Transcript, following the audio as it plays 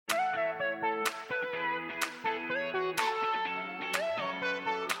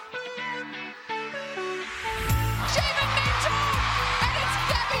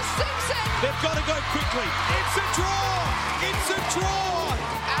got to go quickly. It's a draw. It's a draw.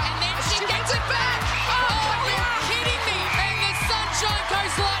 And then she gets it back. Oh, you're kidding me. And the Sunshine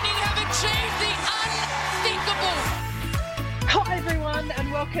Coast Lightning have achieved the unthinkable. Hi everyone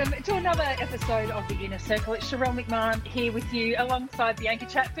and welcome to another episode of The Inner Circle. It's Sharelle McMahon here with you alongside Bianca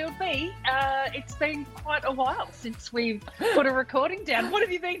Chatfield. It's been quite a while since we've put a recording down. What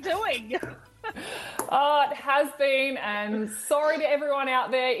have you been doing? Oh, it has been, and sorry to everyone out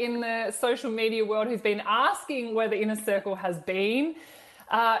there in the social media world who's been asking where the Inner Circle has been.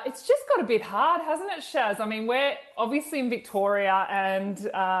 It's just got a bit hard, hasn't it, Shaz? I mean, we're obviously in Victoria, and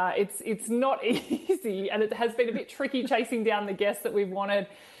it's not easy, and it has been a bit tricky chasing down the guests that we've wanted.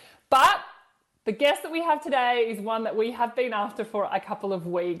 But the guest that we have today is one that we have been after for a couple of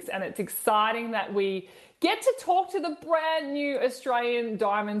weeks, and it's exciting that we get to talk to the brand new Australian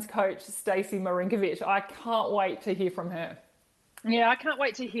Diamonds coach, Stacey Marinkovich. I can't wait to hear from her. Yeah, I can't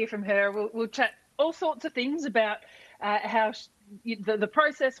wait to hear from her. We'll chat all sorts of things about how the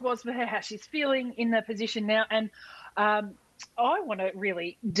process was for her, how she's feeling in the position now. And I want to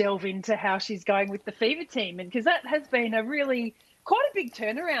really delve into how she's going with the Fever team. And because that has been quite a big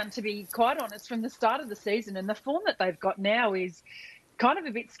turnaround, to be quite honest, from the start of the season. And the form that they've got now is kind of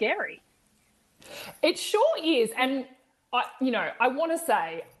a bit scary. It sure is. And, I want to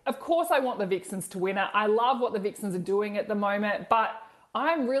say, of course, I want the Vixens to win it. I love what the Vixens are doing at the moment, but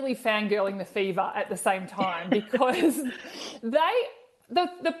I'm really fangirling the Fever at the same time because I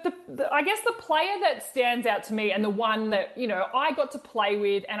guess the player that stands out to me and the one that, I got to play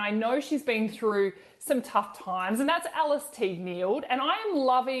with, and I know she's been through some tough times, and that's Alice Teague-Neeld. And I am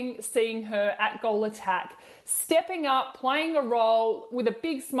loving seeing her at goal attack, stepping up, playing a role with a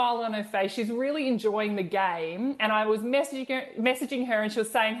big smile on her face. She's really enjoying the game. And I was messaging her and she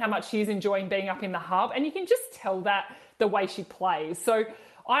was saying how much she's enjoying being up in the hub. And you can just tell that the way she plays. So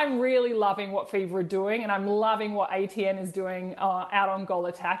I'm really loving what Fever are doing, and I'm loving what ATN is doing out on goal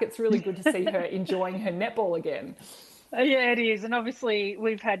attack. It's really good to see her enjoying her netball again. Yeah, it is. And obviously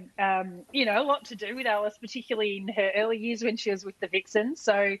we've had, a lot to do with Alice, particularly in her early years when she was with the Vixens.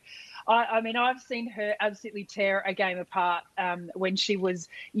 So, I've seen her absolutely tear a game apart when she was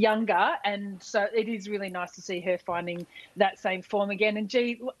younger. And so it is really nice to see her finding that same form again. And,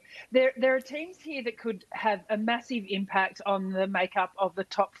 there are teams here that could have a massive impact on the makeup of the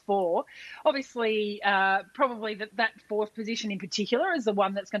top four. Obviously, probably that fourth position in particular is the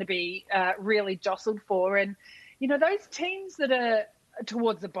one that's going to be really jostled for. And, those teams that are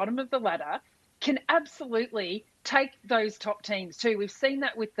towards the bottom of the ladder can absolutely take those top teams too. We've seen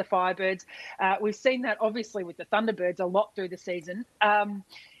that with the Firebirds. We've seen that obviously with the Thunderbirds a lot through the season. There's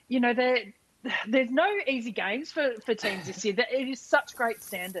no easy games for teams this year. It is such great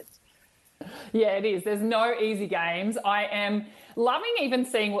standards. Yeah, it is. There's no easy games. I am loving even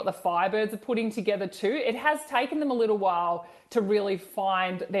seeing what the Firebirds are putting together too. It has taken them a little while to really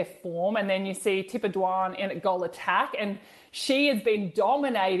find their form. And then you see Tipper Dwan in at goal attack, and she has been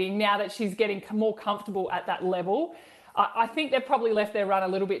dominating now that she's getting more comfortable at that level. I think they've probably left their run a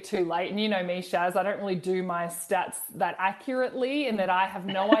little bit too late. And you know me, Shaz, I don't really do my stats that accurately, in that I have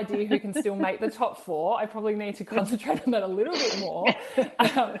no idea who can still make the top four. I probably need to concentrate on that a little bit more.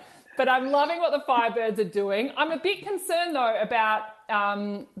 But I'm loving what the Firebirds are doing. I'm a bit concerned, though, about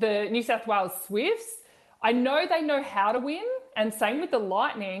the New South Wales Swifts. I know they know how to win, and same with the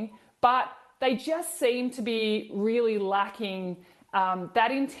Lightning, but they just seem to be really lacking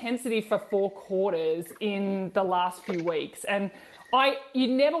that intensity for four quarters in the last few weeks. And you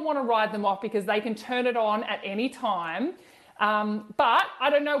never want to ride them off because they can turn it on at any time. But I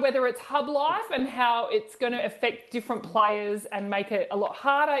don't know whether it's hub life and how it's going to affect different players and make it a lot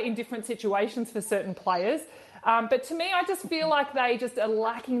harder in different situations for certain players. But to me, I just feel like they just are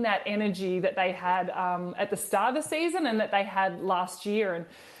lacking that energy that they had at the start of the season and that they had last year. And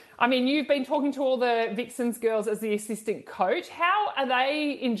I mean, you've been talking to all the Vixens girls as the assistant coach. How are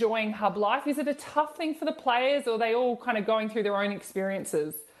they enjoying hub life? Is it a tough thing for the players, or are they all kind of going through their own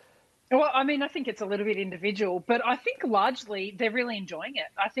experiences? Well, I mean, I think it's a little bit individual, but I think largely they're really enjoying it.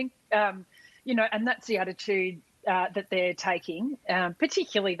 I think, and that's the attitude that they're taking,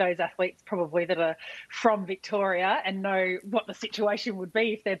 particularly those athletes probably that are from Victoria and know what the situation would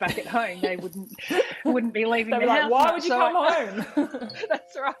be if they're back at home. They wouldn't be leaving the house. Why would you come home?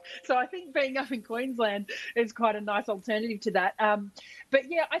 That's right. So I think being up in Queensland is quite a nice alternative to that. But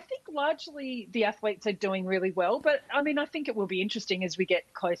yeah, I think largely the athletes are doing really well. But I mean, I think it will be interesting as we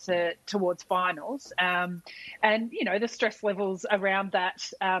get closer towards finals. And, the stress levels around that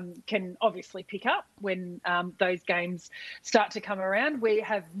can obviously pick up when those those games start to come around. We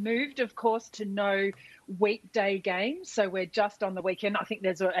have moved, of course, to no weekday games, so we're just on the weekend. I think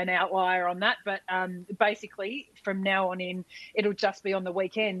there's an outlier on that, but basically from now on in, it'll just be on the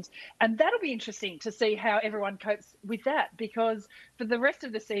weekend, and that'll be interesting to see how everyone copes with that, because for the rest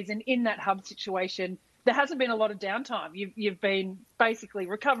of the season in that hub situation, there hasn't been a lot of downtime. You've been basically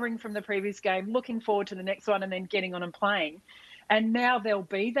recovering from the previous game, looking forward to the next one, and then getting on and playing, and now there'll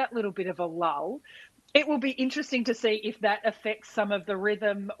be that little bit of a lull. It will be interesting to see if that affects some of the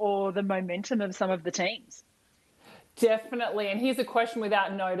rhythm or the momentum of some of the teams. Definitely. And here's a question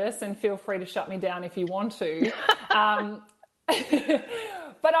without notice, and feel free to shut me down if you want to.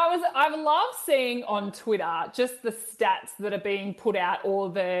 But I love seeing on Twitter just the stats that are being put out, or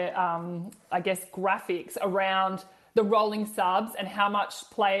the, graphics around the rolling subs and how much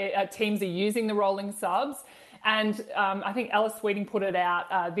teams are using the rolling subs. And I think Alice Sweeting put it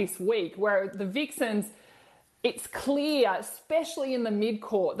out this week, where the Vixens, it's clear, especially in the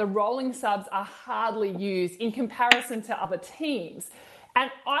mid-court, the rolling subs are hardly used in comparison to other teams.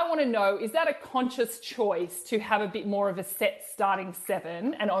 And I want to know, is that a conscious choice to have a bit more of a set starting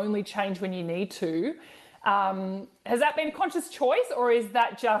seven and only change when you need to? Has that been a conscious choice, or is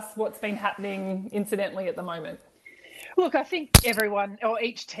that just what's been happening incidentally at the moment? Look, I think everyone, or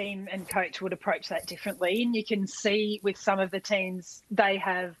each team and coach, would approach that differently. And you can see with some of the teams, they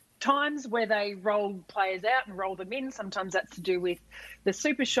have times where they roll players out and roll them in. Sometimes that's to do with the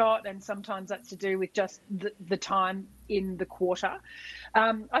super shot, and sometimes that's to do with just the time in the quarter.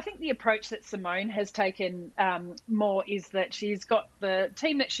 I think the approach that Simone has taken more is that she's got the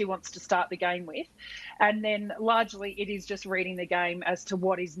team that she wants to start the game with, and then largely it is just reading the game as to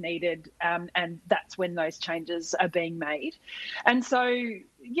what is needed, and that's when those changes are being made. And so,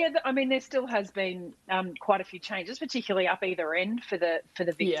 yeah, I mean, there still has been quite a few changes, particularly up either end for the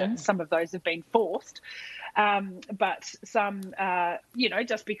Vixens. Yeah. Some of those have been forced, but some,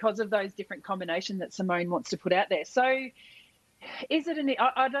 just because of those different combinations that Simone wants to put out there. So is it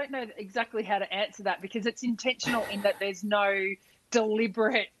I don't know exactly how to answer that, because it's intentional in that there's no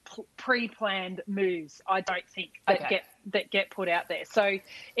deliberate pre-planned moves, I don't think, that get put out there. So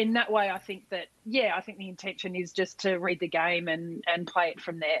in that way, I think that, I think the intention is just to read the game and play it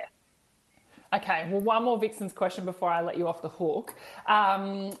from there. Okay, well, one more Vixens question before I let you off the hook.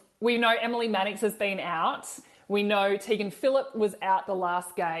 We know Emily Mannix has been out. We know Tegan Phillip was out the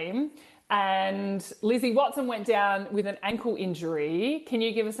last game. And Lizzie Watson went down with an ankle injury. Can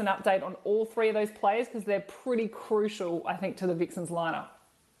you give us an update on all three of those players? Because they're pretty crucial, I think, to the Vixens lineup.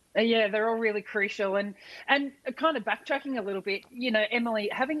 Yeah, they're all really crucial. And kind of backtracking a little bit,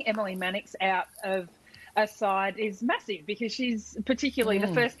 having Emily Mannix out of a side is massive, because she's particularly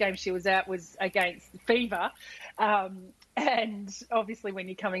the first game she was out was against Fever. And obviously when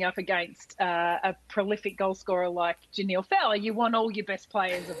you're coming up against a prolific goal scorer like Janelle Fowler, you want all your best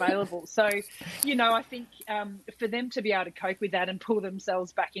players available. So, I think for them to be able to cope with that and pull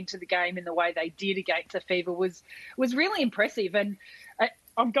themselves back into the game in the way they did against the Fever was really impressive. And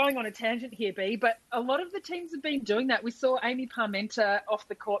I'm going on a tangent here, B, but a lot of the teams have been doing that. We saw Amy Parmenter off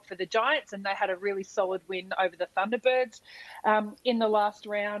the court for the Giants, and they had a really solid win over the Thunderbirds in the last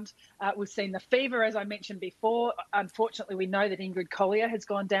round. We've seen the Fever, as I mentioned before. Unfortunately, we know that Ingrid Collier has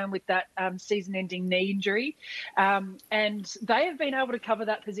gone down with that season-ending knee injury, and they have been able to cover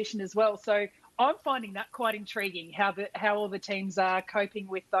that position as well. So I'm finding that quite intriguing, how all the teams are coping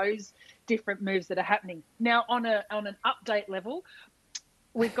with those different moves that are happening. Now, on an update level,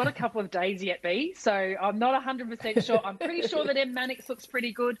 we've got a couple of days yet, B, so I'm not 100% sure. I'm pretty sure that Em Mannix looks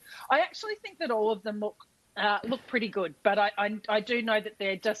pretty good. I actually think that all of them look pretty good, but I do know that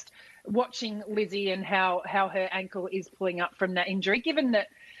they're just watching Lizzie and how her ankle is pulling up from that injury, given that,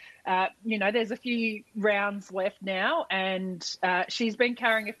 there's a few rounds left now, and she's been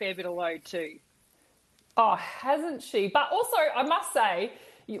carrying a fair bit of load too. Oh, hasn't she? But also, I must say,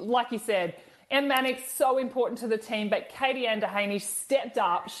 like you said, Em Mannix, so important to the team, but Katie Ann Dehaney stepped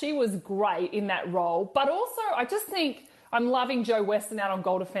up. She was great in that role. But also, I just think I'm loving Jo Weston out on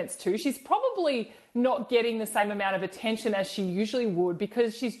goal defence too. She's probably not getting the same amount of attention as she usually would,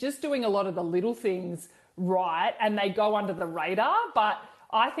 because she's just doing a lot of the little things right and they go under the radar. But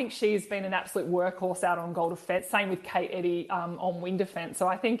I think she's been an absolute workhorse out on goal defence. Same with Kate Eddy on wing defence. So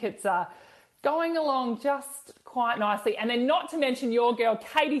I think it's going along just quite nicely. And then not to mention your girl,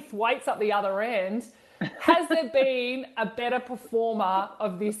 Katie Thwaites up the other end. Has there been a better performer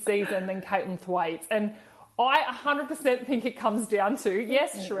of this season than Caitlin Thwaites? And I 100% think it comes down to,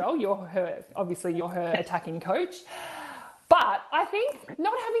 yes, Sharelle, you're her attacking coach. But I think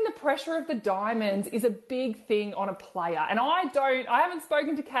not having the pressure of the diamonds is a big thing on a player. And I haven't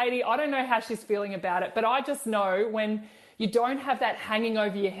spoken to Katie. I don't know how she's feeling about it, but I just know when you don't have that hanging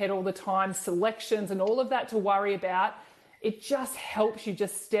over your head all the time, selections and all of that to worry about, it just helps you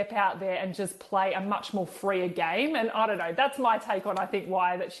just step out there and just play a much more freer game. And I don't know, that's my take on, I think,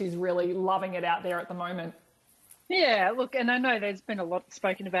 why that she's really loving it out there at the moment. Yeah, look, and I know there's been a lot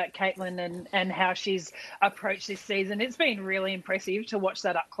spoken about Caitlin and how she's approached this season. It's been really impressive to watch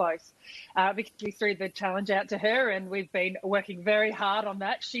that up close because we threw the challenge out to her and we've been working very hard on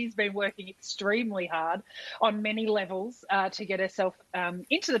that. She's been working extremely hard on many levels to get herself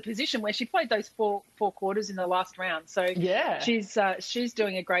into the position where she played those four quarters in the last round. So yeah, she's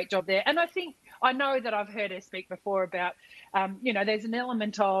doing a great job there. And I know that I've heard her speak before about, there's an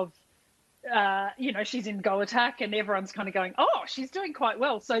element of, she's in goal attack and everyone's kind of going, oh, she's doing quite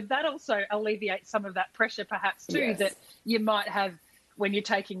well. So that also alleviates some of that pressure perhaps too that you might have when you're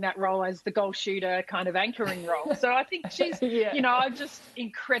taking that role as the goal shooter kind of anchoring role. So I think she's, I'm just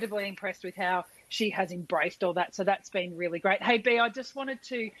incredibly impressed with how she has embraced all that. So that's been really great. Hey, B, I just wanted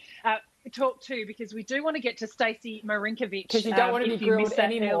to talk to, because we do want to get to Stacey Marinkovich. Because you don't want to be grilled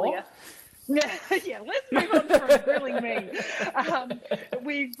anymore. Earlier. Yeah, let's move on from grilling me.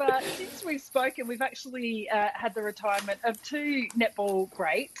 Since we've spoken, we've actually had the retirement of two netball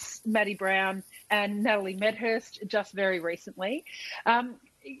greats, Maddie Brown and Natalie Medhurst, just very recently.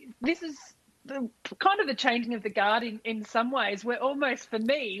 This is kind of the changing of the guard in some ways. We're almost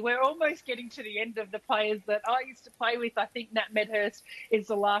getting to the end of the players that I used to play with. I think Nat Medhurst is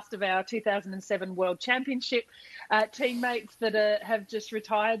the last of our 2007 World Championship teammates that have just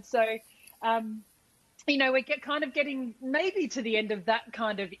retired. So, we're getting maybe to the end of that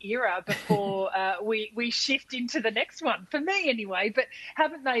kind of era before we shift into the next one, for me anyway. But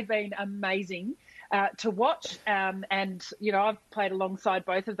haven't they been amazing to watch? And, I've played alongside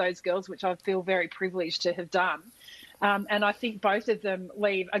both of those girls, which I feel very privileged to have done. And I think both of them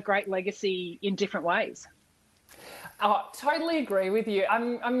leave a great legacy in different ways. Oh, totally agree with you.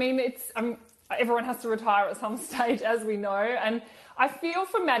 Everyone has to retire at some stage, as we know. And I feel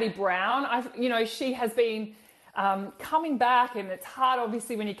for Maddie Brown, she has been coming back, and it's hard,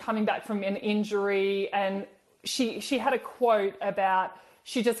 obviously, when you're coming back from an injury. And she had a quote about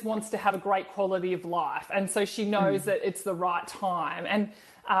she just wants to have a great quality of life. And so she knows that it's the right time.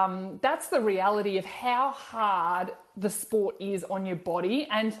 And that's the reality of how hard the sport is on your body.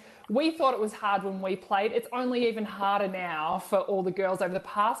 And we thought it was hard when we played. It's only even harder now for all the girls over the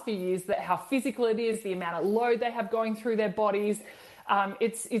past few years, that how physical it is, the amount of load they have going through their bodies.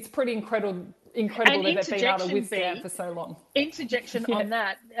 It's pretty incredible that they've been able to withstand for so long. Interjection on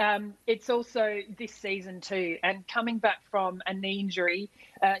that. It's also this season too, and coming back from a knee injury,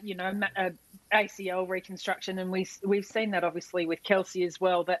 ACL reconstruction, and we've seen that obviously with Kelsey as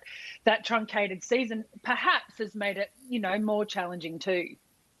well, that truncated season perhaps has made it, more challenging too.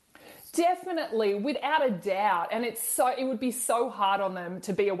 Definitely, without a doubt. And it would be so hard on them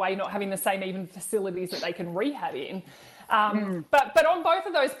to be away, not having the same even facilities that they can rehab in. But on both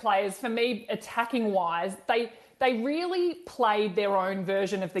of those players, for me, attacking wise, they really played their own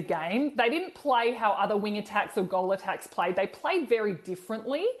version of the game. They didn't play how other wing attacks or goal attacks played. They played very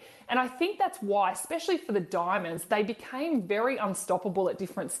differently. And I think that's why, especially for the Diamonds, they became very unstoppable at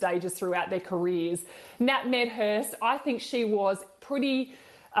different stages throughout their careers. Nat Medhurst, I think she was pretty...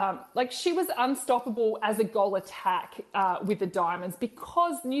 she was unstoppable as a goal attack with the Diamonds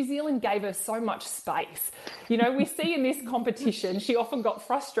because New Zealand gave her so much space. We see in this competition, she often got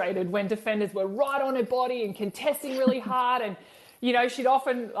frustrated when defenders were right on her body and contesting really hard. And, she'd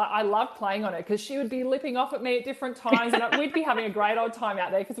often, I loved playing on her because she would be lipping off at me at different times, and we'd be having a great old time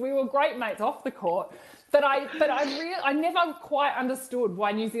out there because we were great mates off the court. But I never quite understood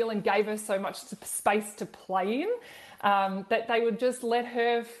why New Zealand gave her so much space to play in. That they would just let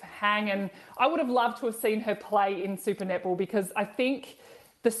her hang. And I would have loved to have seen her play in Super Netball because I think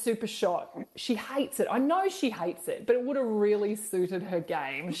the super shot, she hates it. I know she hates it, but it would have really suited her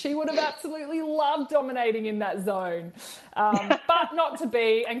game. She would have absolutely loved dominating in that zone. But not to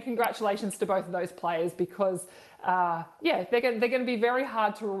be, and congratulations to both of those players because, they're going to be very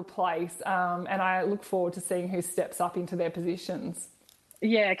hard to replace. And I look forward to seeing who steps up into their positions.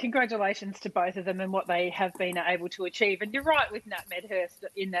 Yeah, congratulations to both of them and what they have been able to achieve. And you're right with Nat Medhurst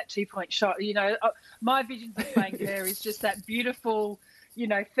in that 2-point shot. My vision for playing her is just that beautiful,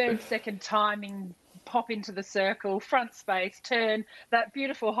 30-second timing, pop into the circle, front space, turn, that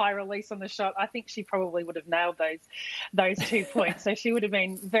beautiful high release on the shot. I think she probably would have nailed those 2 points. So she would have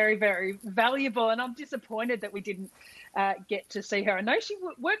been very, very valuable. And I'm disappointed that we didn't get to see her. I know she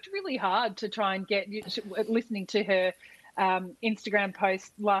worked really hard to try and listening to her Instagram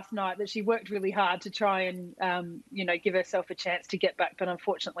post last night that she worked really hard to try and, give herself a chance to get back. But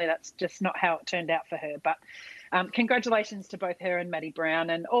unfortunately, that's just not how it turned out for her. But congratulations to both her and Maddie Brown,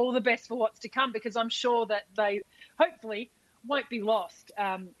 and all the best for what's to come, because I'm sure that they hopefully won't be lost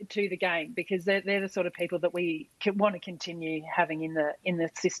to the game, because they're the sort of people that we want to continue having in the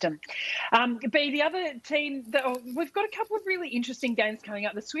system. The other team, we've got a couple of really interesting games coming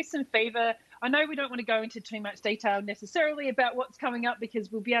up. The Swiss and Fever. I know we don't want to go into too much detail necessarily about what's coming up,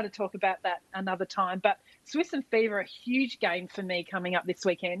 because we'll be able to talk about that another time. But Swiss and Fever, a huge game for me coming up this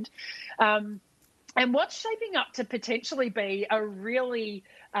weekend. And what's shaping up to potentially be a really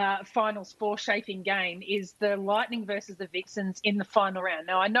Finals 4 shaping game is the Lightning versus the Vixens in the final round.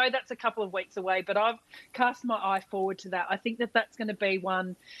 Now, I know that's a couple of weeks away, but I've cast my eye forward to that. I think that that's going to be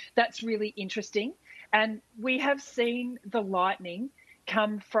one that's really interesting. And we have seen the Lightning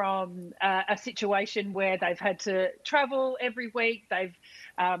come from a situation where they've had to travel every week. They've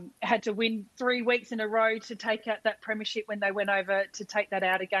had to win 3 weeks in a row to take out that premiership when they went over to take that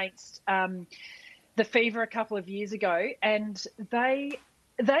out against the Fever a couple of years ago. And they're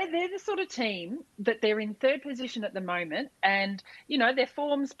the sort of team that they're in third position at the moment. And, their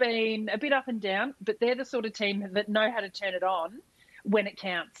form's been a bit up and down, but they're the sort of team that know how to turn it on when it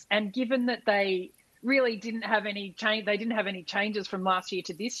counts. And given that they really didn't have any change, they didn't have any changes from last year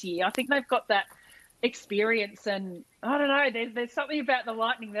to this year, I think they've got that experience. And I don't know, there's something about the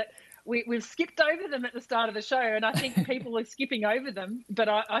Lightning that we've skipped over them at the start of the show, and I think people are skipping over them, but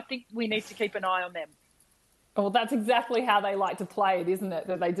I think we need to keep an eye on them. Well, that's exactly how they like to play it, isn't it?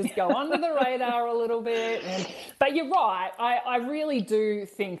 That they just go under the radar a little bit. But you're right. I really do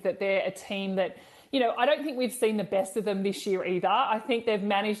think that they're a team that, I don't think we've seen the best of them this year either. I think they've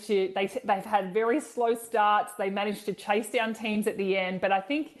managed to, they've had very slow starts. They managed to chase down teams at the end. But I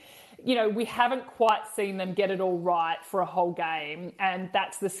think, we haven't quite seen them get it all right for a whole game. And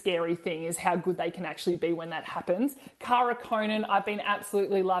that's the scary thing, is how good they can actually be when that happens. Cara Conan, I've been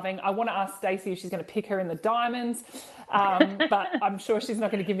absolutely loving. I want to ask Stacey if she's going to pick her in the Diamonds. But I'm sure she's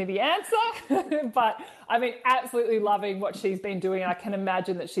not going to give me the answer. But I've been absolutely loving what she's been doing. And I can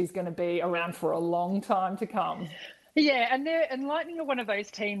imagine that she's going to be around for a long time to come. Yeah, and Lightning are one of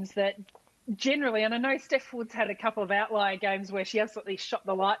those teams that generally, and I know Steph Wood's had a couple of outlier games where she absolutely shot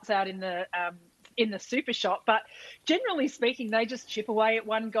the lights out in the super shot, but generally speaking, they just chip away at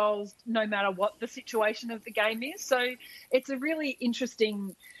 1 goal no matter what the situation of the game is. So it's a really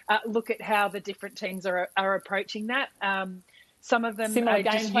interesting look at how the different teams are approaching that. Some of them similar are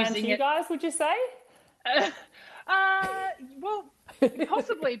game just plan using to you guys, would you say? Well,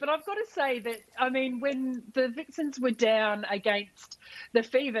 possibly, but I've got to say that, when the Vixens were down against the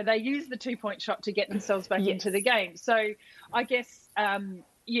Fever, they used the 2-point shot to get themselves back into the game. So I guess, that's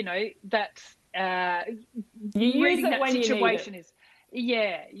you use it that when situation you need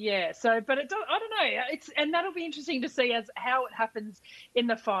it. Yeah. So, but I don't know. And that'll be interesting to see as how it happens in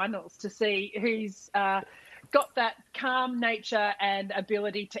the finals, to see who's got that calm nature and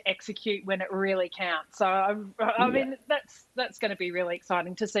ability to execute when it really counts. So, I mean, that's going to be really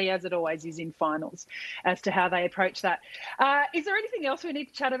exciting to see, as it always is in finals, as to how they approach that. Is there anything else we need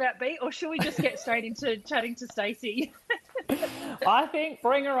to chat about, B, or should we just get straight into chatting to Stacey? I think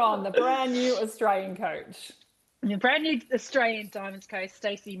bring her on, the brand new Australian coach. The brand new Australian Diamonds coach,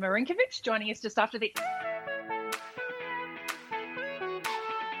 Stacey Marinkovich, joining us just after this.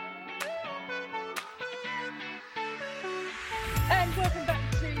 And welcome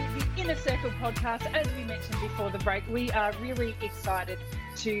back to the Inner Circle podcast. As we mentioned before the break, we are really excited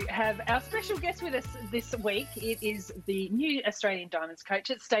to have our special guest with us this week. It is the new Australian Diamonds coach,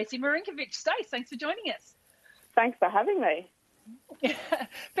 it's Stacey Marinkovich. Stace, thanks for joining us. Thanks for having me.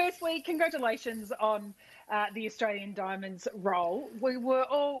 Firstly, congratulations on the Australian Diamonds role. We were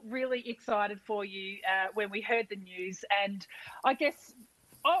all really excited for you when we heard the news, and I guess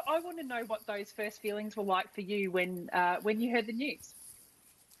I want to know what those first feelings were like for you when you heard the news.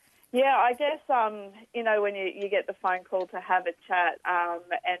 Yeah, I guess, when you get the phone call to have a chat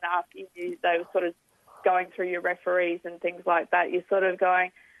and after you they were sort of going through your referees and things like that, you're sort of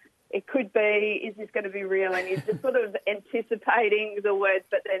going, it could be, is this going to be real? And you're just sort of anticipating the words,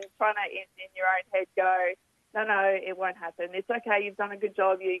 but then trying to, in your own head, go, no, it won't happen. It's okay, you've done a good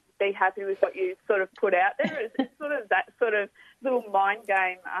job. You be happy with what you sort of put out there. It's sort of that sort of little mind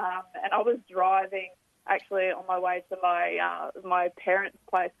game. And I was driving actually on my way to my parents'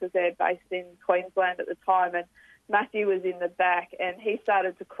 place because they're based in Queensland at the time, and Matthew was in the back and he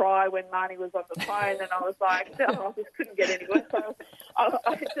started to cry when Marnie was on the phone, and I was like, I just couldn't get any worse. So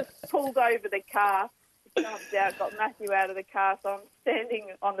I just pulled over the car, jumped out, got Matthew out of the car. So I'm standing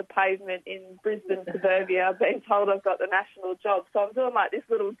on the pavement in Brisbane suburbia, being told I've got the national job. So I'm doing like this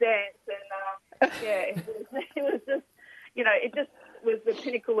little dance, and it was just, it just was the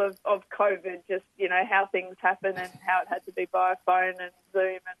pinnacle of COVID. Just how things happen and how it had to be by phone and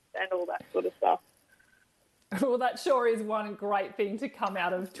Zoom and all that sort of stuff. Well, that sure is one great thing to come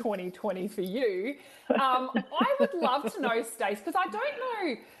out of 2020 for you. I would love to know, Stace, because I don't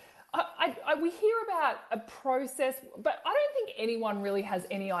know. We hear about a process, but I don't think anyone really has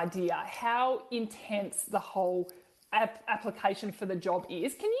any idea how intense the whole application for the job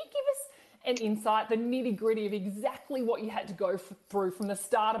is. Can you give us an insight, the nitty-gritty of exactly what you had to go through from the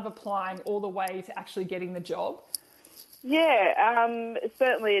start of applying all the way to actually getting the job? Yeah,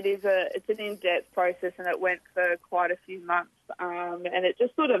 certainly it's an in-depth process, and it went for quite a few months. And it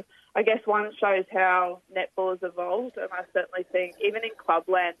just sort of, I guess, one shows how netball has evolved. And I certainly think even in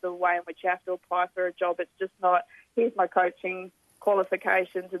clubland, the way in which you have to apply for a job, it's just not, here's my coaching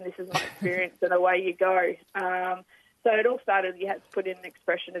qualifications and this is my experience and away you go. So it all started, you had to put in an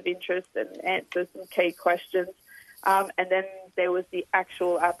expression of interest and answer some key questions. And then there was the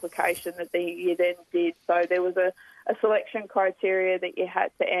actual application that you then did. So there was a selection criteria that you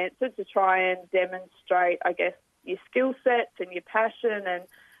had to answer to try and demonstrate, I guess, your skill sets and your passion and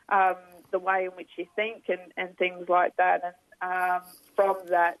the way in which you think and things like that. And from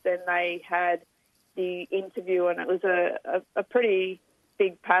that, then they had the interview, and it was a pretty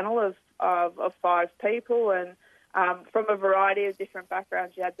big panel of 5 people, and from a variety of different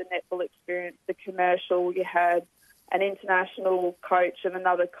backgrounds. You had the netball experience, the commercial, you had an international coach and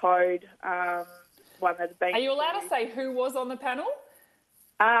another code, one that's been... Are you allowed to say who was on the panel?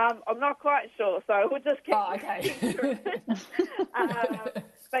 I'm not quite sure, so we'll just keep... Oh, okay.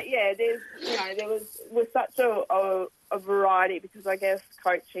 But yeah, there was such a variety, because I guess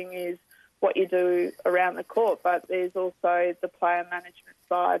coaching is what you do around the court, but there's also the player management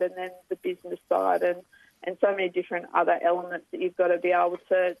side and then the business side and so many different other elements that you've got to be able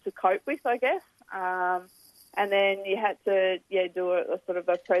to cope with, I guess. And then you had to do a sort of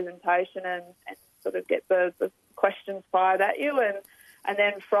a presentation and sort of get the questions fired at you. And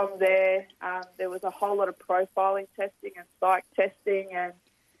then from there, there was a whole lot of profiling testing and psych testing, and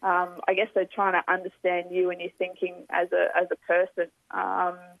I guess they're trying to understand you and your thinking as a person,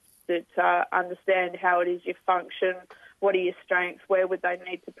 to understand how it is you function, what are your strengths, where would they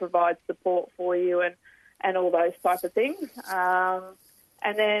need to provide support for you, and all those type of things.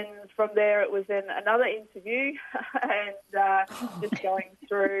 And then from there, it was then another interview and just going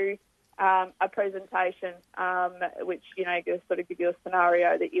through a presentation, which, sort of give you a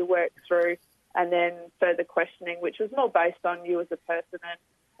scenario that you work through, and then further questioning, which was more based on you as a person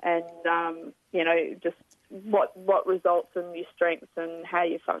and just what results and your strengths and how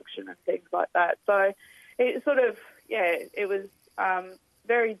you function and things like that. So it sort of, it was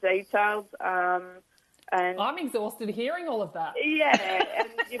very detailed. And I'm exhausted hearing all of that. Yeah, and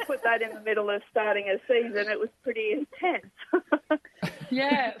you put that in the middle of starting a season, it was pretty intense.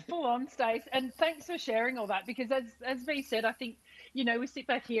 Yeah, full on, Stace. And thanks for sharing all that, because as V said, I think, we sit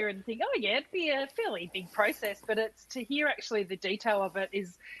back here and think, oh yeah, it'd be a fairly big process, but it's to hear actually the detail of it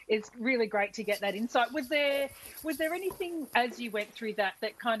is really great to get that insight. Was there anything as you went through that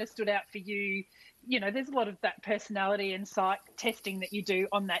kind of stood out for you? There's a lot of that personality and psych testing that you do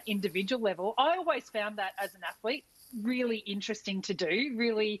on that individual level. I always found that as an athlete really interesting to do,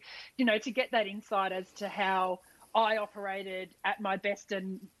 really, to get that insight as to how I operated at my best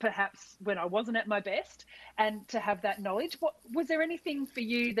and perhaps when I wasn't at my best, and to have that knowledge. Was there anything for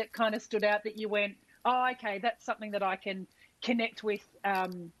you that kind of stood out that you went, oh, okay, that's something that I can connect with,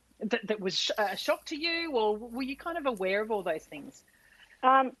 that was a shock to you, or were you kind of aware of all those things?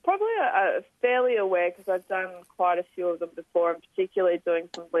 Probably fairly aware, because I've done quite a few of them before, and particularly doing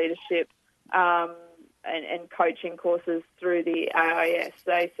some leadership and coaching courses through the AIS.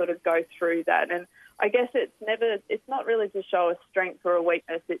 They sort of go through that, and I guess it's not really to show a strength or a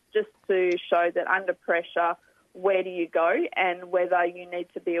weakness. It's just to show that under pressure, where do you go, and whether you need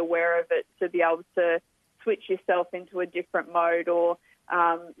to be aware of it to be able to switch yourself into a different mode, or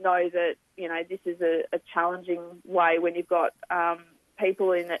know that this is a challenging way when you've got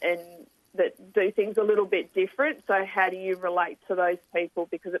people in that do things a little bit different. So how do you relate to those people?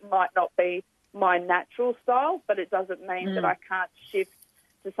 Because it might not be my natural style, but it doesn't mean that I can't shift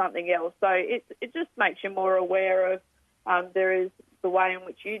to something else. So it just makes you more aware of there is the way in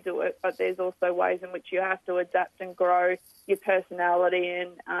which you do it, but there's also ways in which you have to adapt and grow your personality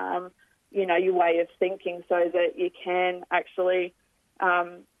and your way of thinking, so that you can actually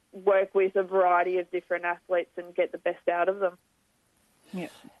work with a variety of different athletes and get the best out of them. Yeah.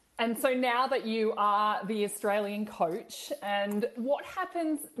 And so now that you are the Australian coach, and what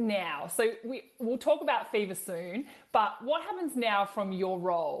happens now? So we'll talk about Fever soon, but what happens now from your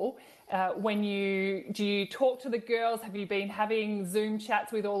role? Do you talk to the girls? Have you been having Zoom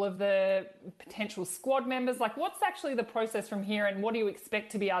chats with all of the potential squad members? Like, what's actually the process from here, and what do you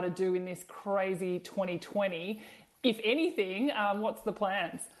expect to be able to do in this crazy 2020? If anything, what's the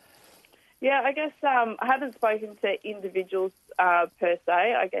plans? Yeah, I guess I haven't spoken to individuals per se.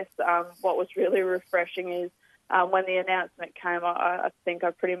 I guess what was really refreshing is when the announcement came, I think I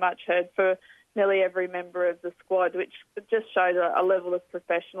pretty much heard for nearly every member of the squad, which just showed a level of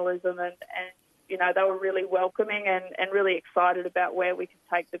professionalism and you know, they were really welcoming and really excited about where we could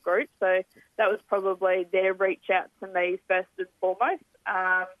take the group. So that was probably their reach out to me first and foremost.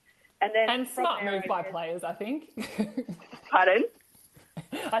 And smart move by players, I think. Pardon?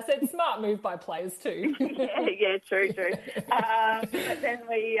 I said smart move by players too. yeah, true. But then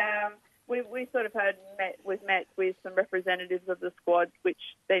we sort of met with some representatives of the squad, which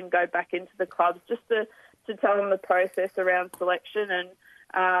then go back into the clubs just to tell them the process around selection.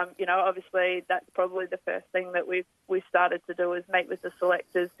 And you know, obviously that's probably the first thing that we started to do is meet with the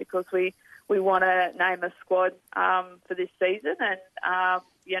selectors, because we want to name a squad for this season and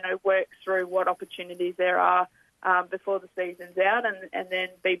you know, work through what opportunities there are before the season's out, and then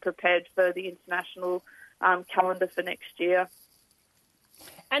be prepared for the international calendar for next year.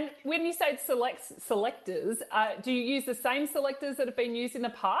 And when you say selectors, do you use the same selectors that have been used in the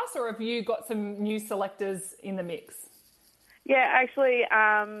past, or have you got some new selectors in the mix? Yeah, actually,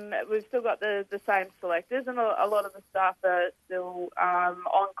 we've still got the same selectors, and a lot of the staff are still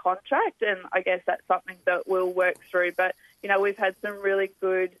on contract, and I guess that's something that we'll work through. But, you know, we've had some really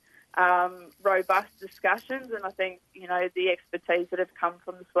good robust discussions, and I think, you know, the expertise that have come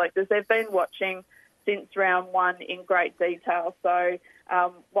from the selectors, they've been watching since round one in great detail. So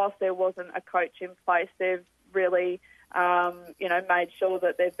whilst there wasn't a coach in place, they've really, you know, made sure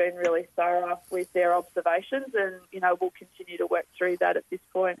that they've been really thorough with their observations, and, you know, we'll continue to work through that at this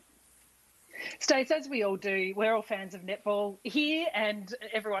point. Stace, as we all do, we're all fans of netball here and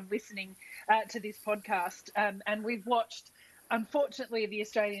everyone listening to this podcast, and we've watched, unfortunately, the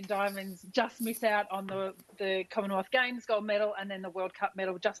Australian Diamonds just miss out on the Commonwealth Games gold medal and then the World Cup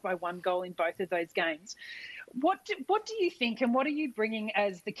medal just by one goal in both of those games. What do you think, and what are you bringing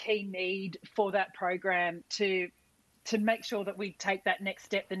as the key need for that program to make sure that we take that next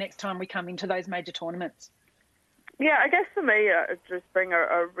step the next time we come into those major tournaments? Yeah, I guess for me, it's just bring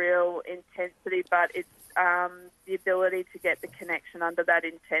a real intensity, but it's the ability to get the connection under that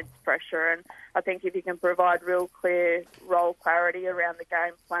intense pressure. And I think if you can provide real clear role clarity around the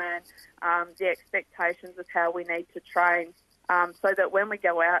game plan, the expectations of how we need to train, so that when we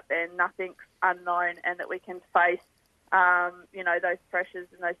go out there, nothing's unknown, and that we can face, you know, those pressures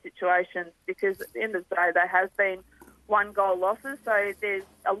and those situations, because at the end of the day, there has been one goal losses, so there's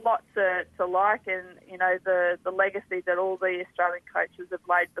a lot to like, and, you know, the legacy that all the Australian coaches have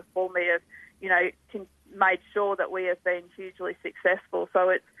laid before me have, you know, made sure that we have been hugely successful. So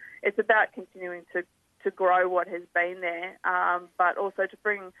it's about continuing to grow what has been there, but also to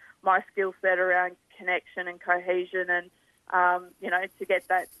bring my skill set around connection and cohesion, and you know, to get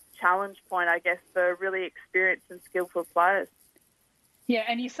that challenge point, I guess, for really experienced and skillful players. Yeah,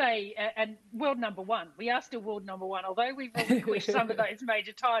 and you say, and world number one. We are still world number one, although we've relinquished some of those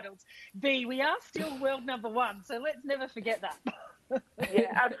major titles. We are still world number one, so let's never forget that.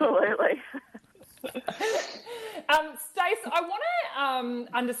 Yeah, absolutely. Stace, I want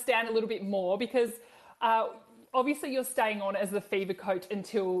to understand a little bit more, because obviously you're staying on as the Fever coach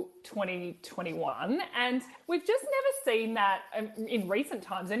until 2021, and we've just never seen that in recent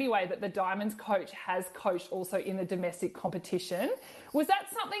times anyway, that the Diamonds coach has coached also in the domestic competition. Was that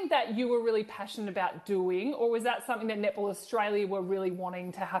something that you were really passionate about doing, or was that something that Netball Australia were really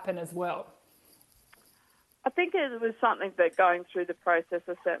wanting to happen as well? I think it was something that, going through the process,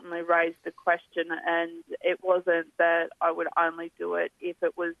 I certainly raised the question, and it wasn't that I would only do it if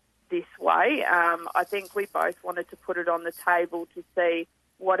it was this way. I think we both wanted to put it on the table to see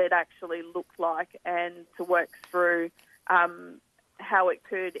what it actually looked like, and to work through how it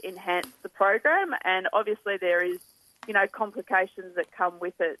could enhance the program. And obviously there is, you know, complications that come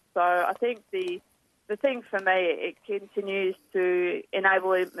with it. So I think the thing for me, it continues to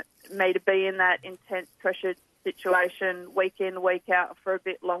enable me to be in that intense pressured situation week in, week out for a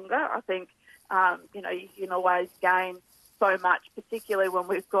bit longer. I think, you know, you can always gain so much, particularly when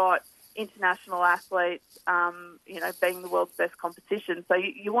we've got international athletes, you know, being the world's best competition. So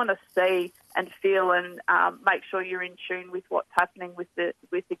you want to see and feel and make sure you're in tune with what's happening with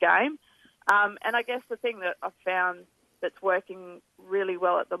the game. And I guess the thing that I've found that's working really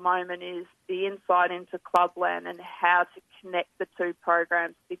well at the moment is the insight into clubland and how to connect the two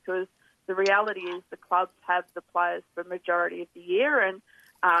programs, because the reality is the clubs have the players for the majority of the year, and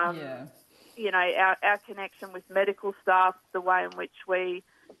our connection with medical staff, the way in which we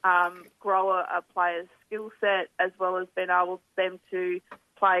grow a player's skill set, as well as being able for them to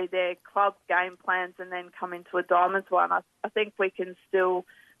play their club game plans and then come into a Diamonds one. I think we can still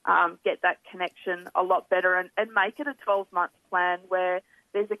get that connection a lot better and make it a 12-month plan where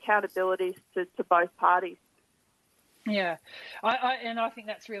there's accountability to both parties. Yeah, I think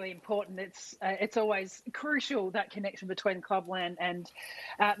that's really important. It's always crucial, that connection between clubland and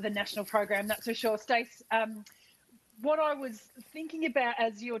the national program, that's for sure. Stace, what I was thinking about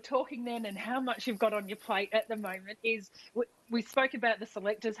as you're talking then, and how much you've got on your plate at the moment, is we spoke about the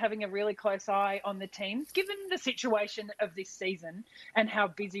selectors having a really close eye on the teams. Given the situation of this season and how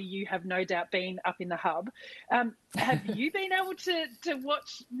busy you have no doubt been up in the hub, have you been able to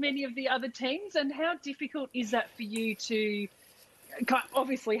watch many of the other teams, and how difficult is that for you to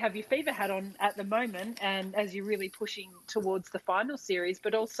obviously have your fever hat on at the moment, and as you're really pushing towards the final series,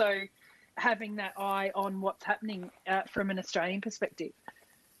 but also having that eye on what's happening from an Australian perspective?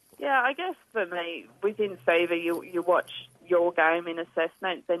 Yeah, I guess for me, within Fever, you watch your game in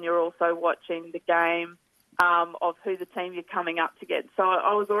assessment, then you're also watching the game of who the team you're coming up to get. So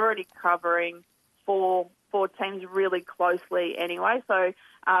I was already covering four teams really closely anyway. So,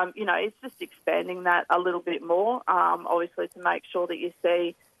 it's just expanding that a little bit more, obviously, to make sure that you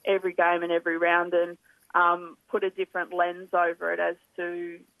see every game and every round, and put a different lens over it as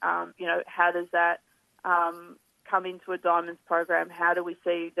to, how does that come into a Diamonds program? How do we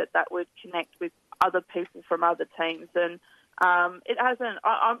see that would connect with other people from other teams? And it hasn't.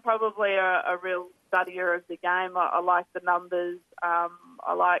 I'm probably a real studier of the game. I like the numbers.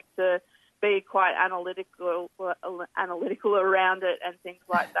 I like to be quite analytical around it and things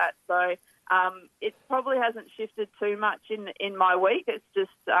like that. So it probably hasn't shifted too much in my week. It's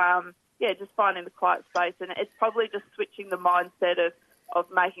just just finding the quiet space, and it's probably just switching the mindset of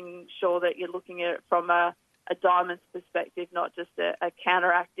making sure that you're looking at it from a Diamonds perspective, not just a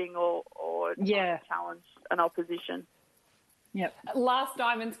counteracting or challenge an opposition. Yep. Last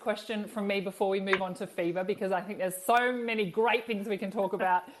Diamonds question from me before we move on to Fever, because I think there's so many great things we can talk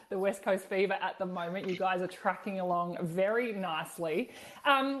about the West Coast Fever at the moment. You guys are tracking along very nicely.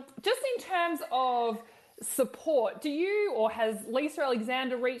 Just in terms of support, do you, or has Lisa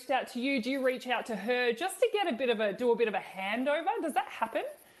Alexander reached out to you? Do you reach out to her just to get do a bit of a handover? Does that happen?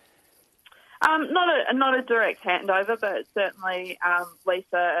 Not a direct handover, but certainly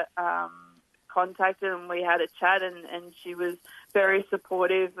Lisa contacted and we had a chat, and she was very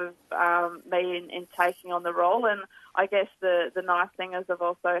supportive of me in taking on the role. And I guess the nice thing is I've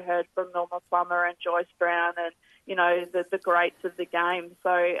also heard from Norma Plummer and Joyce Brown and, the greats of the game. So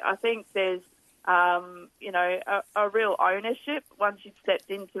I think there's a real ownership once you've stepped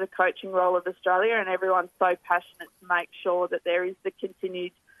into the coaching role of Australia, and everyone's so passionate to make sure that there is the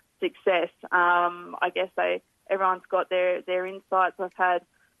continued success. I guess everyone's got their insights. I've had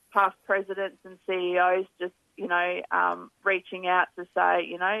past presidents and CEOs just, reaching out to say,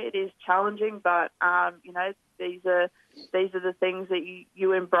 it is challenging, but, these are the things that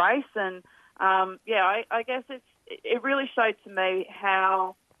you embrace. And, I guess it really showed to me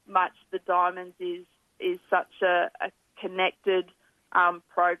how much the Diamonds is such a connected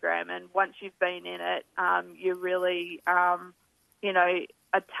program. And once you've been in it, you're really,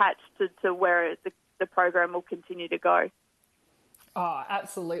 attached to where the program will continue to go. Oh,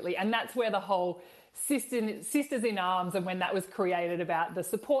 absolutely. And that's where the whole Sisters in Arms, and when that was created, about the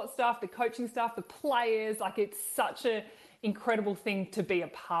support staff, the coaching staff, the players, it's such an incredible thing to be a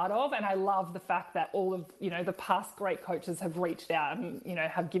part of. And I love the fact that all of, the past great coaches have reached out and,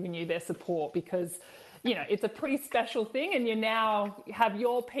 have given you their support, because, it's a pretty special thing, and you now have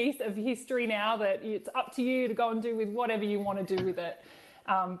your piece of history now that it's up to you to go and do with whatever you want to do with it.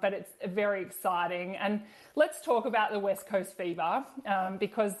 But it's very exciting. And let's talk about the West Coast Fever,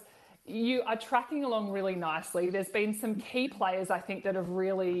 because you are tracking along really nicely. There's been some key players, I think, that have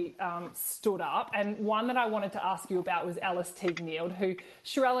really stood up. And one that I wanted to ask you about was Alice Teague-Nield, who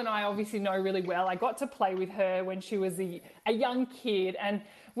Sharelle and I obviously know really well. I got to play with her when she was a young kid, and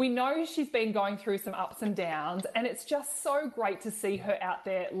we know she's been going through some ups and downs, and it's just so great to see her out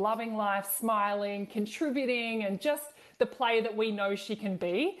there loving life, smiling, contributing, and just the player that we know she can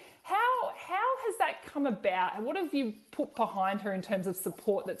be. How has that come about? And what have you put behind her in terms of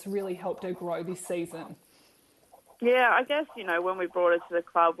support that's really helped her grow this season? Yeah, I guess, when we brought her to the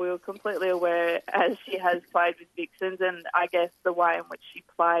club, we were completely aware, as she has played with Vixens, and I guess the way in which she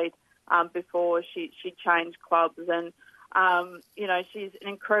played before she changed clubs. And She's an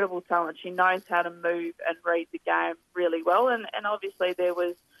incredible talent. She knows how to move and read the game really well. And obviously there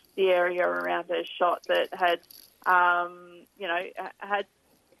was the area around her shot that had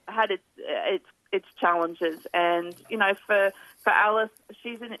its challenges. And, for Alice,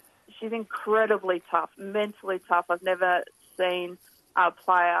 she's incredibly tough, mentally tough. I've never seen a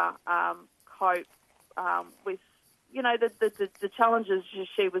player cope with, the challenges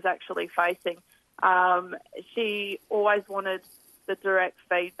she was actually facing. She always wanted the direct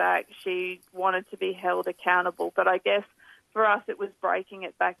feedback. She wanted to be held accountable. But I guess for us it was breaking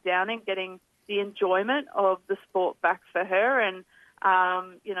it back down and getting the enjoyment of the sport back for her. And,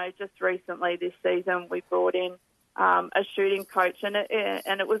 just recently this season we brought in a shooting coach, and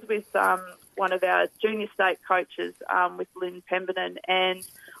it was with one of our junior state coaches, with Lynn Pemberton. And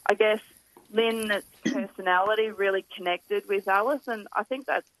I guess Lynn's personality really connected with Alice, and I think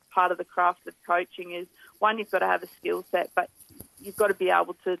that's part of the craft of coaching is, one, you've got to have a skill set, but you've got to be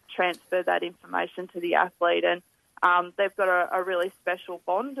able to transfer that information to the athlete. And they've got a really special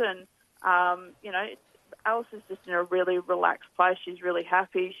bond. And, Alice is just in a really relaxed place. She's really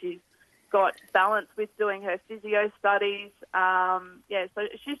happy. She's got balance with doing her physio studies. So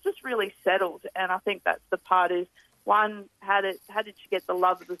she's just really settled. And I think that's the part is, one, how did she get the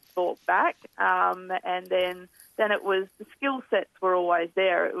love of the sport back? And then it was the skill sets were always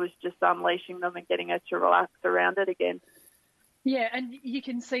there. It was just unleashing them and getting her to relax around it again. Yeah, and you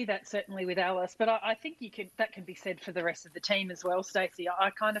can see that certainly with Alice, but I think that can be said for the rest of the team as well, Stacey.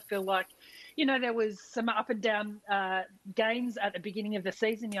 I kind of feel like, there was some up and down games at the beginning of the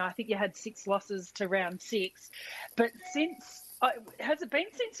season. I think you had 6 losses to round 6, but has it been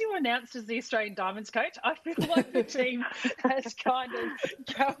since you were announced as the Australian Diamonds coach? I feel like the team has kind of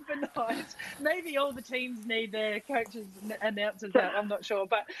galvanised. Maybe all the teams need their coaches announcers out. I'm not sure,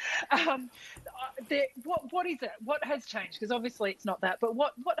 but what is it? What has changed? Because obviously it's not that. But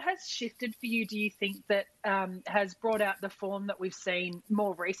what has shifted for you? Do you think that has brought out the form that we've seen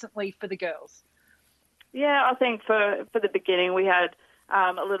more recently for the girls? Yeah, I think for the beginning we had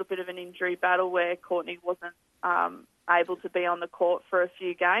a little bit of an injury battle where Courtney wasn't able to be on the court for a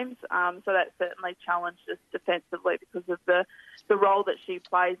few games. So that certainly challenged us defensively because of the role that she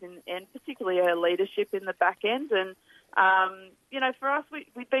plays and particularly her leadership in the back end. And, for us,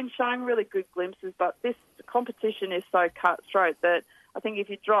 we've been showing really good glimpses, but this competition is so cutthroat that I think if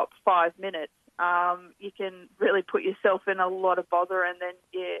you drop 5 minutes, you can really put yourself in a lot of bother, and then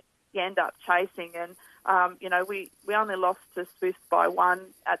you end up chasing. And, we only lost to Swifts by 1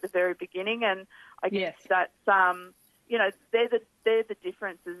 at the very beginning, and I guess that's, they're the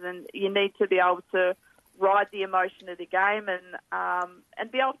differences, and you need to be able to ride the emotion of the game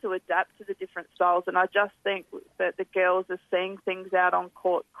and be able to adapt to the different styles. And I just think that the girls are seeing things out on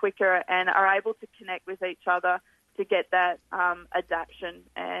court quicker and are able to connect with each other to get that adaptation.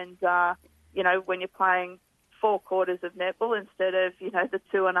 And, when you're playing 4 quarters of netball instead of, the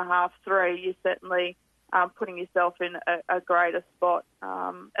 2.5, 3, you're certainly putting yourself in a greater spot.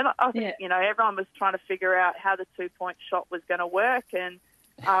 And I think, everyone was trying to figure out how the 2-point shot was going to work. And,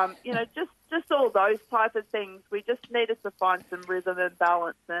 just all those type of things. We just needed to find some rhythm and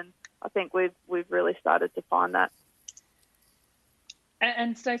balance. And I think we've really started to find that.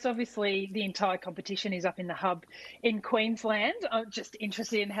 And Stace, obviously the entire competition is up in the hub in Queensland. I'm just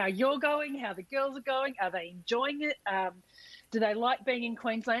interested in how you're going, how the girls are going. Are they enjoying it? Do they like being in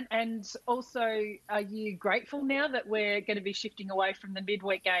Queensland? And also, are you grateful now that we're going to be shifting away from the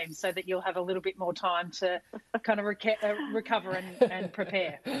midweek games so that you'll have a little bit more time to kind of recover and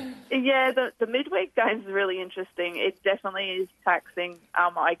prepare? Yeah, the midweek games are really interesting. It definitely is taxing,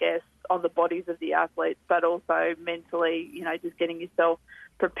 I guess, on the bodies of the athletes, but also mentally, just getting yourself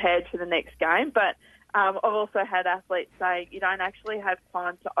prepared for the next game. But I've also had athletes say you don't actually have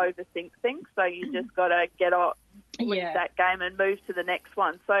time to overthink things, so you just got to get on with that game and move to the next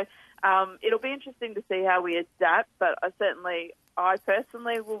one. So it'll be interesting to see how we adapt, but I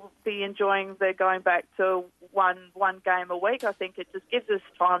personally will be enjoying the going back to one game a week. I think it just gives us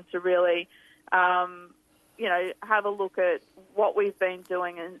time to really, have a look at what we've been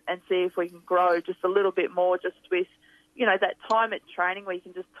doing and see if we can grow just a little bit more just with, that time at training where you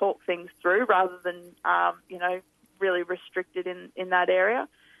can just talk things through rather than, really restricted in that area.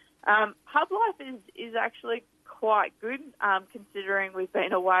 Hub life is actually quite good, considering we've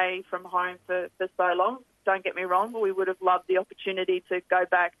been away from home for so long. Don't get me wrong, we would have loved the opportunity to go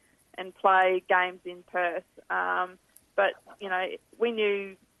back and play games in Perth. But, we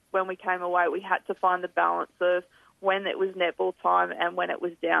knew when we came away we had to find the balance of when it was netball time and when it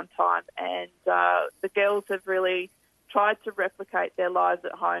was downtime. And the girls have really tried to replicate their lives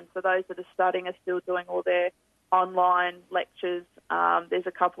at home. So those that are studying are still doing all their online lectures. There's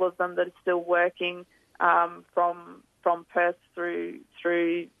a couple of them that are still working from Perth through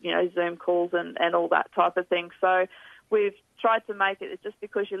Zoom calls and all that type of thing. So we've tried to make it just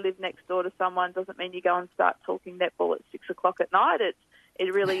because you live next door to someone doesn't mean you go and start talking netball at 6 o'clock at night.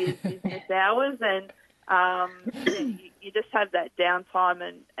 It really is business hours, and you just have that downtime.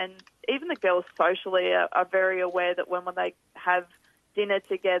 And even the girls socially are very aware that when they have dinner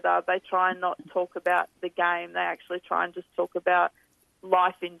together, they try and not talk about the game. They actually try and just talk about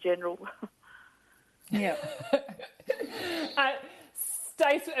life in general. Yeah.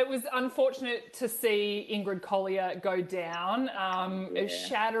 Stace, it was unfortunate to see Ingrid Collier go down. It was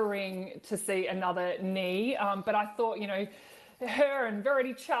shattering to see another knee. But I thought, her and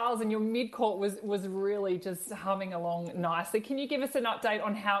Verity Charles and your mid-court was really just humming along nicely. Can you give us an update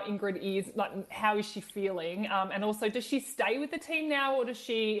on how Ingrid is? Like, how is she feeling? And also, does she stay with the team now, or does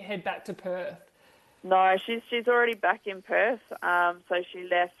she head back to Perth? No, she's already back in Perth. So she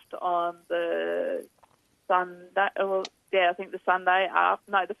left on the Sunday. Well, I think the Sunday after.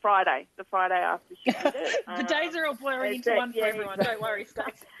 No, the Friday. The Friday after she did it. The days are all blurring into one for everyone. Exactly. Don't worry,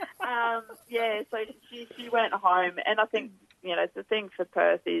 Stace. So she went home, and I think the thing for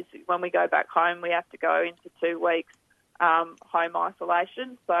Perth is when we go back home, we have to go into 2 weeks home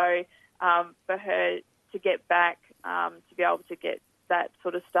isolation. So for her to get back, to be able to get that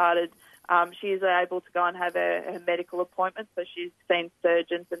sort of started. She is able to go and have her medical appointment, so she's seen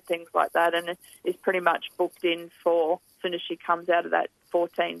surgeons and things like that, and is pretty much booked in for as soon as she comes out of that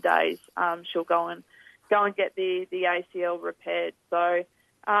 14 days. She'll go and get the ACL repaired. So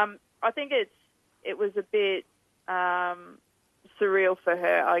I think it was a bit surreal for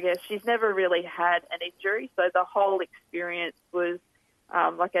her. I guess she's never really had an injury, so the whole experience was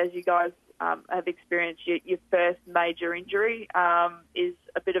like as you guys have experienced, your first major injury is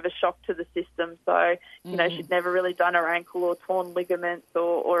a bit of a shock to the system. So, she'd never really done her ankle or torn ligaments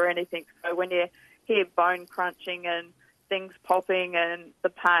or anything. So when you hear bone crunching and things popping and the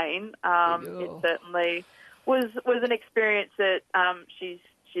pain, it certainly was an experience that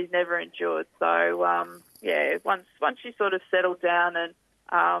she's never endured. So, once she sort of settled down and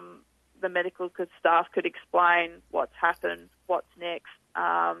the medical staff could explain what's happened, what's next,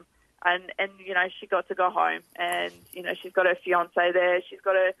 and she got to go home, and she's got her fiance there. She's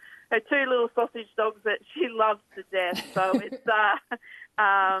got her 2 little sausage dogs that she loves to death. So it's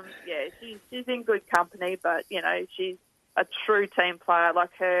she's in good company. But she's a true team player.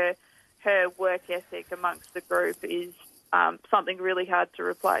 Like her work ethic amongst the group is something really hard to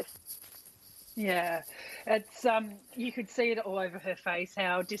replace. Yeah, it's you could see it all over her face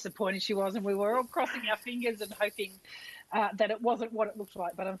how disappointed she was, and we were all crossing our fingers and hoping that it wasn't what it looked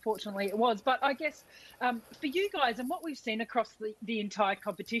like, but unfortunately it was. But I guess for you guys, and what we've seen across the entire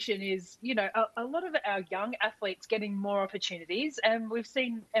competition is, a lot of our young athletes getting more opportunities, and we've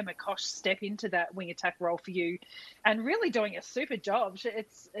seen Emma Koch step into that wing attack role for you and really doing a super job.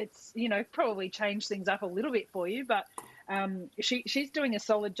 It's probably changed things up a little bit for you, but she's doing a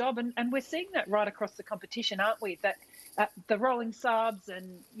solid job, and we're seeing that right across the competition, aren't we? That the rolling subs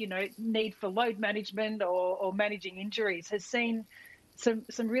and need for load management or managing injuries has seen some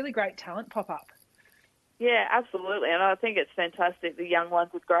really great talent pop up. Yeah, absolutely, and I think it's fantastic the young ones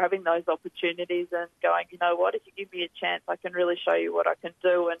are grabbing those opportunities and going, you know what, if you give me a chance, I can really show you what I can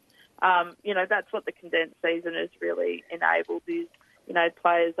do. And that's what the condensed season has really enabled is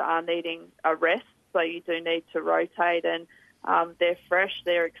players are needing a rest. So you do need to rotate, and they're fresh,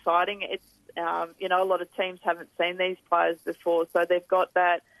 they're exciting. It's a lot of teams haven't seen these players before, so they've got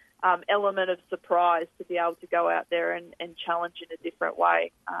that element of surprise to be able to go out there and challenge in a different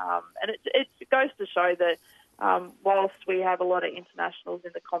way. And it goes to show that whilst we have a lot of internationals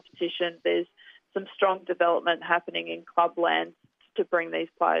in the competition, there's some strong development happening in clubland to bring these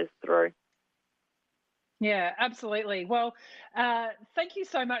players through. Yeah, absolutely. Well, thank you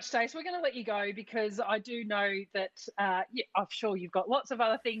so much, Stace. We're going to let you go because I do know that I'm sure you've got lots of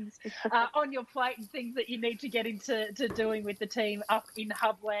other things on your plate and things that you need to get into doing with the team up in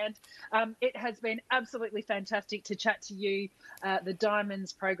Hubland. It has been absolutely fantastic to chat to you. The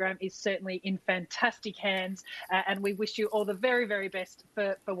Diamonds program is certainly in fantastic hands, and we wish you all the very, very best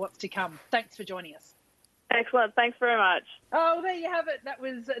for what's to come. Thanks for joining us. Excellent. Thanks very much. Oh, there you have it. That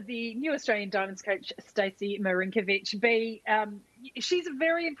was the new Australian Diamonds coach, Stacey Marinkovich. She's a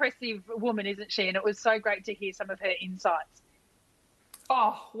very impressive woman, isn't she? And it was so great to hear some of her insights.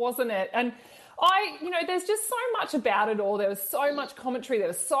 Oh, wasn't it? And There's just so much about it all. There was so much commentary. There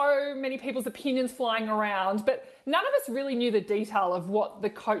was so many people's opinions flying around, but none of us really knew the detail of what the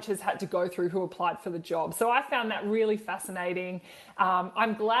coaches had to go through who applied for the job. So I found that really fascinating.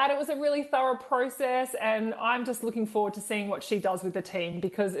 I'm glad it was a really thorough process, and I'm just looking forward to seeing what she does with the team,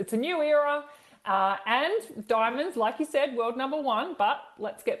 because it's a new era. And Diamonds, like you said, world number 1, but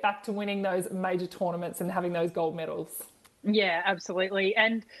let's get back to winning those major tournaments and having those gold medals. Yeah, absolutely.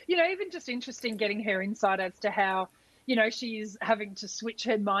 And, even just interesting getting her insight as to how, she's having to switch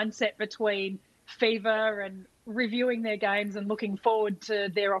her mindset between fever and reviewing their games and looking forward to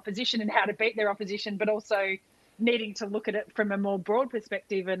their opposition and how to beat their opposition, but also needing to look at it from a more broad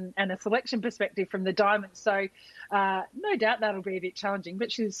perspective and a selection perspective from the Diamonds. So no doubt that'll be a bit challenging,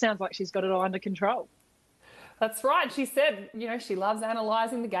 but she sounds like she's got it all under control. That's right. She said, she loves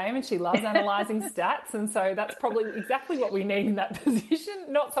analysing the game and she loves analysing stats. And so that's probably exactly what we need in that position.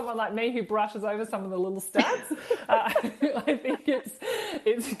 Not someone like me who brushes over some of the little stats. I think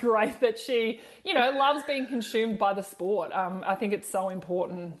it's great that she, loves being consumed by the sport. I think it's so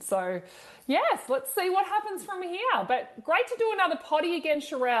important. So, yes, let's see what happens from here. But great to do another potty again,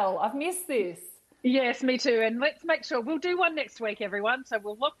 Sharelle. I've missed this. Yes, me too. And let's make sure we'll do one next week, everyone. So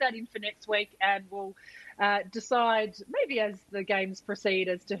we'll lock that in for next week, and we'll decide maybe as the games proceed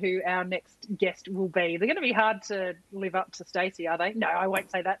as to who our next guest will be. They're going to be hard to live up to Stacey, are they? No, I won't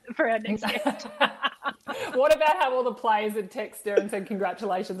say that for our next guest. What about how all the players had texted her and said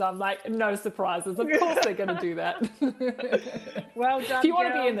congratulations? I'm like, no surprises. Of course they're going to do that. Well done, if you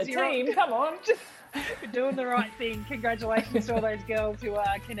want girls, to be in the team, come on. You're doing the right thing. Congratulations to all those girls who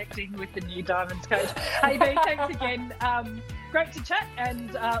are connecting with the new Diamonds coach. Hey, B, thanks again. Great to chat,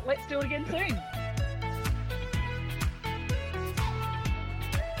 and let's do it again soon.